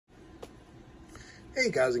Hey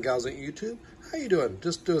guys and gals on YouTube, how you doing?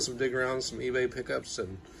 Just doing some dig around, some eBay pickups,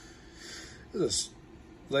 and this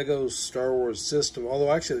Lego Star Wars system. Although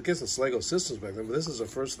actually, I guess it's Lego systems back then, but this is the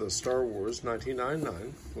first of the Star Wars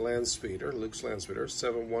 1999 Landspeeder, Luke's Landspeeder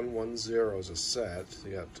 7110 is a set.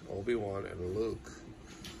 You got Obi-Wan and Luke,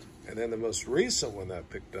 and then the most recent one that I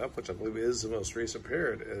picked up, which I believe is the most recent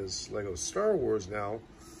period, is Lego Star Wars now,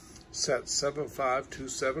 set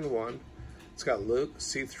 75271. It's got Luke,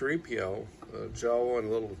 C-3PO, Jawa, and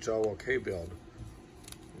a little Jawa K build.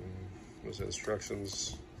 There's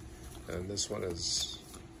instructions, and this one is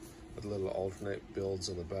with little alternate builds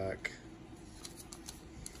in the back.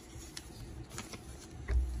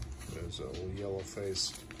 There's a little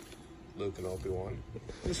yellow-faced Luke and Obi-Wan.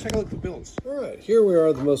 Let's take a look at the builds. All right, here we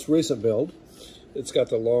are, the most recent build. It's got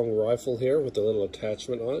the long rifle here with the little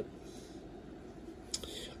attachment on it.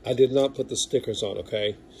 I did not put the stickers on,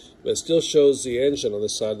 okay? But it still shows the engine on the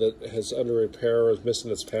side that has under repair or is missing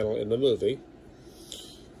its panel in the movie.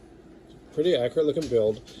 Pretty accurate looking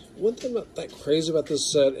build. One thing not that crazy about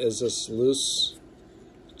this set is this loose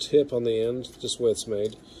tip on the end, just the way it's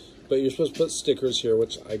made. But you're supposed to put stickers here,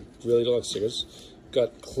 which I really don't like stickers.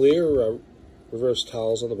 Got clear reverse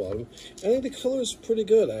towels on the bottom. I think the color is pretty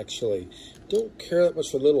good, actually. Don't care that much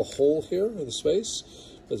for the little hole here in the space.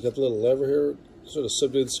 But it's got the little lever here, sort of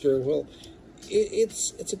subdued steering wheel.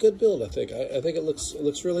 It's a good build, I think. I think it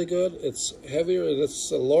looks really good. It's heavier, and it's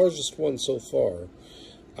the largest one so far.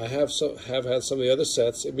 I have had some of the other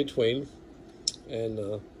sets in between, and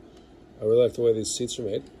I really like the way these seats are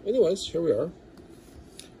made. Anyways, here we are.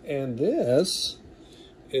 And this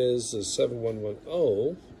is the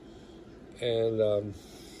 7110, and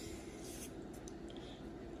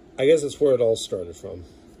I guess it's where it all started from.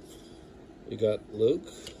 You got Luke,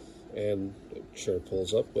 and the chair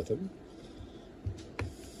pulls up with him.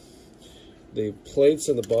 The plates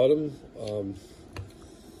in the bottom,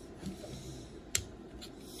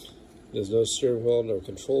 there's no steering wheel, no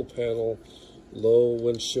control panel, low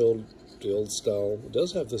windshield, the old style. It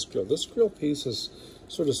does have this grill. This grill piece has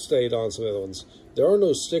sort of stayed on some of the other ones. There are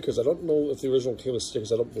no stickers. I don't know if the original came with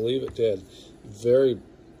stickers. I don't believe it did. Very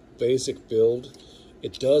basic build.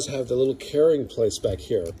 It does have the little carrying place back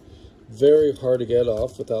here. Very hard to get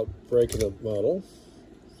off without breaking the model,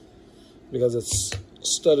 because it's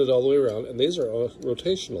studded all the way around, and these are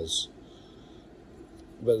rotationals,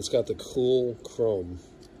 but it's got the cool chrome.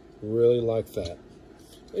 Really like that.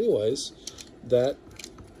 Anyways, that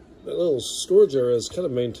little storage area is kind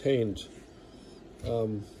of maintained,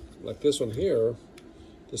 like this one here.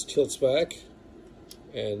 This tilts back,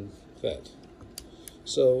 and that.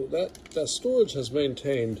 So that storage has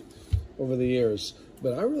maintained over the years.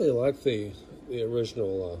 But I really like the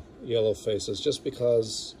original yellow faces, just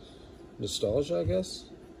because nostalgia, I guess.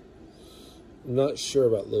 I'm not sure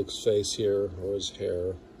about Luke's face here or his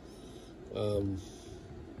hair. I'm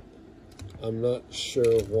not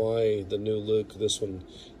sure why the new Luke, this one,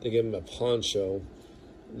 they gave him a poncho.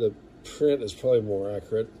 The print is probably more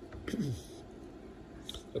accurate.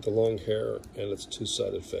 Got the long hair and its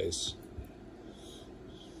two-sided face.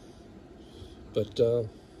 But,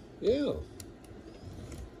 yeah.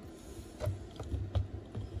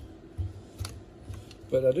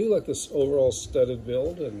 But I do like this overall studded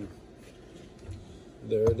build, and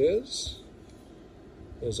there it is.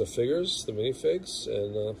 There's the figures, the minifigs,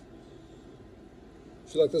 and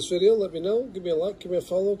if you like this video, let me know. Give me a like, give me a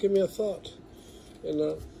follow, give me a thought. And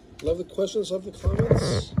love the questions, love the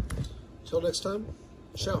comments. Until next time,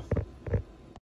 ciao.